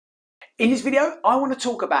In this video, I want to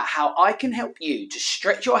talk about how I can help you to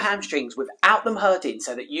stretch your hamstrings without them hurting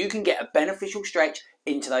so that you can get a beneficial stretch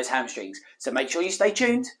into those hamstrings. So make sure you stay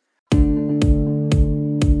tuned.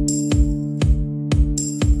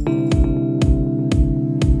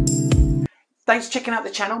 Thanks for checking out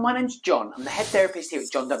the channel. My name's John. I'm the head therapist here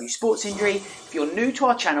at John W Sports Injury. If you're new to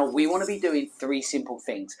our channel, we want to be doing three simple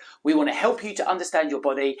things. We want to help you to understand your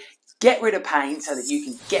body, get rid of pain so that you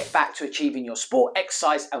can get back to achieving your sport,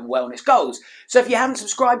 exercise and wellness goals. So if you haven't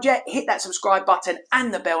subscribed yet, hit that subscribe button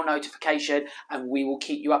and the bell notification and we will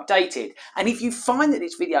keep you updated. And if you find that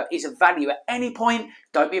this video is of value at any point,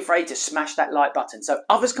 don't be afraid to smash that like button so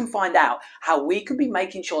others can find out how we can be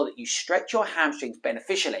making sure that you stretch your hamstrings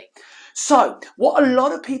beneficially. So, what a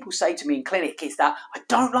lot of people say to me in clinic is that I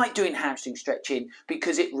don't like doing hamstring stretching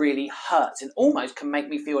because it really hurts and almost can make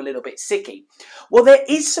me feel a little bit sicky. Well, there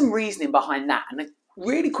is some reasoning behind that, and I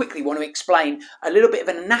really quickly want to explain a little bit of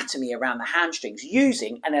an anatomy around the hamstrings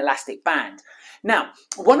using an elastic band. Now,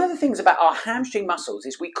 one of the things about our hamstring muscles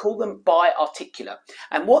is we call them biarticular,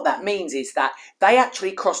 and what that means is that they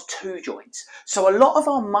actually cross two joints. So a lot of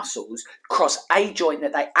our muscles cross a joint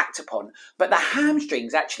that they act upon, but the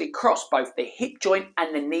hamstrings actually cross both the hip joint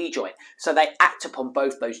and the knee joint, so they act upon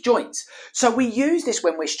both those joints. So we use this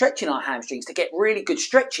when we're stretching our hamstrings to get really good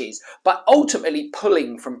stretches, but ultimately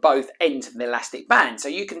pulling from both ends of the elastic band. So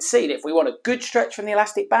you can see that if we want a good stretch from the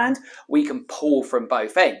elastic band, we can pull from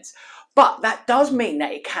both ends. But that does mean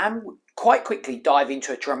that it can quite quickly dive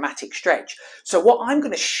into a dramatic stretch. So what I'm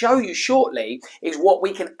going to show you shortly is what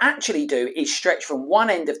we can actually do is stretch from one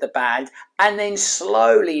end of the band and then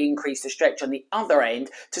slowly increase the stretch on the other end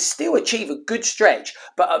to still achieve a good stretch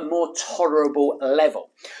but at a more tolerable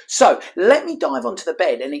level. So let me dive onto the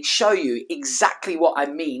bed and show you exactly what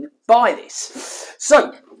I mean by this.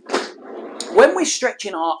 So when we're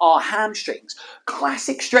stretching our hamstrings,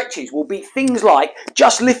 classic stretches will be things like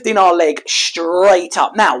just lifting our leg straight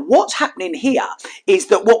up. Now, what's happening here is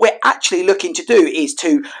that what we're actually looking to do is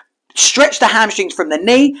to stretch the hamstrings from the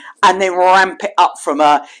knee and then ramp it up from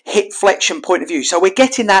a hip flexion point of view. So we're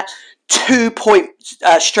getting that 2-point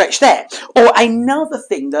stretch there. Or another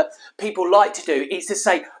thing that people like to do is to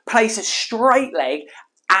say, place a straight leg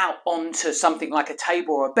out onto something like a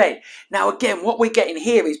table or a bed. Now again, what we're getting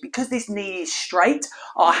here is because this knee is straight,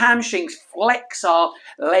 our hamstrings flex our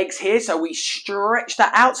legs here, so we stretch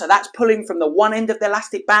that out, so that's pulling from the one end of the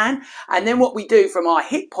elastic band. And then what we do from our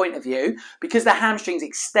hip point of view, because the hamstrings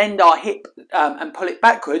extend our hip and pull it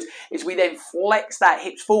backwards, is we then flex that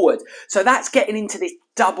hips forward. So that's getting into this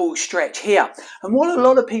double stretch here. And what a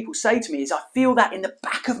lot of people say to me is, I feel that in the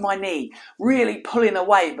back of my knee, really pulling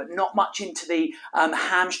away, but not much into the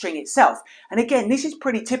hamstring itself. And again, this is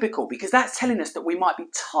pretty typical because that's telling us that we might be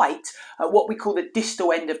tight at what we call the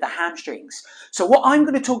distal end of the hamstrings. So what I'm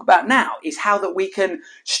going to talk about now is how that we can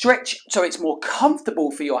stretch so it's more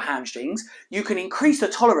comfortable for your hamstrings, you can increase the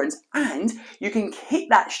tolerance, and you can hit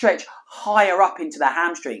that stretch higher up into the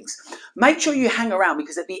hamstrings. Make sure you hang around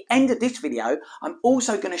because at the end of this video, I'm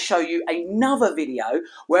also going to show you another video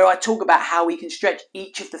where I talk about how we can stretch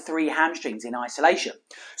each of the three hamstrings in isolation.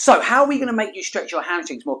 So how are we going to make you stretch your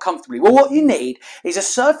hamstrings more comfortably? Well, what you need is a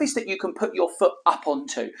surface that you can put your foot up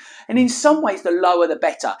onto. And in some ways, the lower the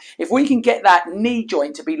better. If we can get that knee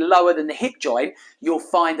joint to be lower than the hip joint, you'll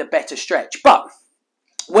find a better stretch. But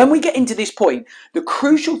when we get into this point, the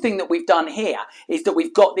crucial thing that we've done here is that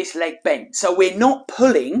we've got this leg bent. So we're not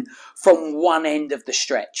pulling from one end of the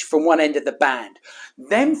stretch, from one end of the band.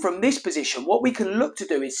 Then from this position, what we can look to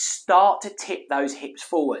do is start to tip those hips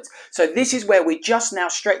forwards. So this is where we're just now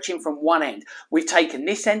stretching from one end. We've taken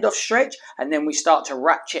this end off stretch and then we start to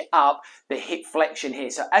ratchet up the hip flexion here.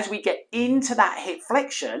 So as we get into that hip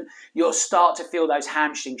flexion, you'll start to feel those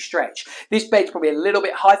hamstrings stretch. This bed's probably a little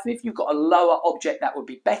bit high for me. If you've got a lower object, that would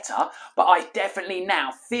be better, but I definitely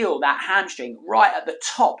now feel that hamstring right at the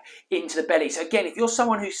top into the belly. So again, if you're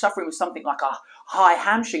someone who's suffering with something like a high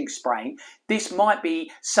hamstring sprain, this might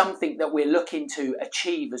be something that we're looking to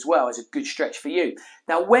achieve as well as a good stretch for you.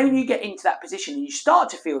 Now, when you get into that position and you start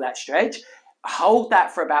to feel that stretch, hold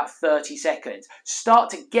that for about 30 seconds.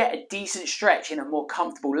 Start to get a decent stretch in a more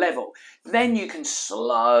comfortable level. Then you can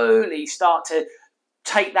slowly start to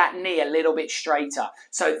take that knee a little bit straighter.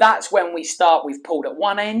 So that's when we start, we've pulled at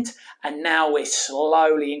one end and now we're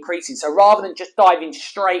slowly increasing. So rather than just diving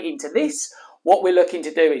straight into this, what we're looking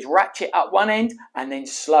to do is ratchet up one end and then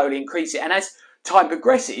slowly increase it. And as time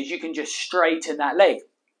progresses, you can just straighten that leg.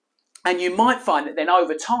 And you might find that then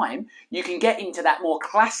over time, you can get into that more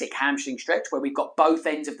classic hamstring stretch where we've got both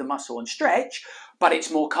ends of the muscle on stretch, but it's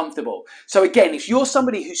more comfortable. So again, if you're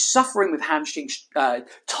somebody who's suffering with hamstring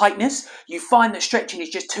tightness, you find that stretching is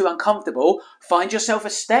just too uncomfortable, find yourself a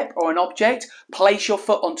step or an object, place your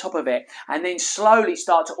foot on top of it, and then slowly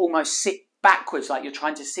start to almost sit backwards, like you're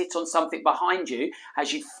trying to sit on something behind you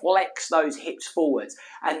as you flex those hips forwards,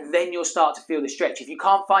 and then you'll start to feel the stretch. If you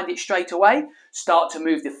can't find it straight away, start to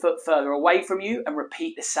move the foot further away from you and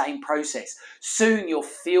repeat the same process. Soon you'll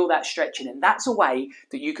feel that stretching, and that's a way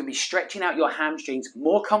that you can be stretching out your hamstrings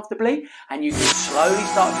more comfortably, and you can slowly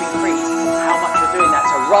start to increase how much you're doing that.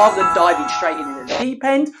 So rather than diving straight into the deep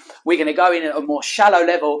end, we're going to go in at a more shallow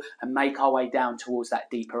level and make our way down towards that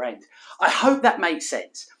deeper end. I hope that makes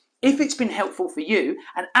sense. If it's been helpful for you,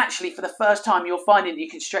 and actually for the first time you're finding that you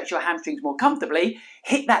can stretch your hamstrings more comfortably,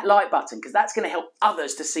 hit that like button, because that's going to help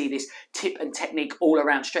others to see this tip and technique all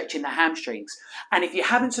around stretching the hamstrings. And if you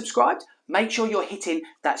haven't subscribed, make sure you're hitting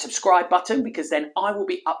that subscribe button, because then I will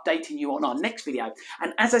be updating you on our next video.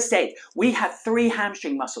 And as I said, we have 3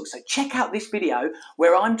 hamstring muscles. So check out this video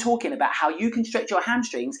where I'm talking about how you can stretch your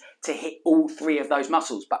hamstrings to hit all 3 of those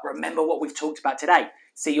muscles. But remember what we've talked about today.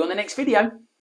 See you on the next video.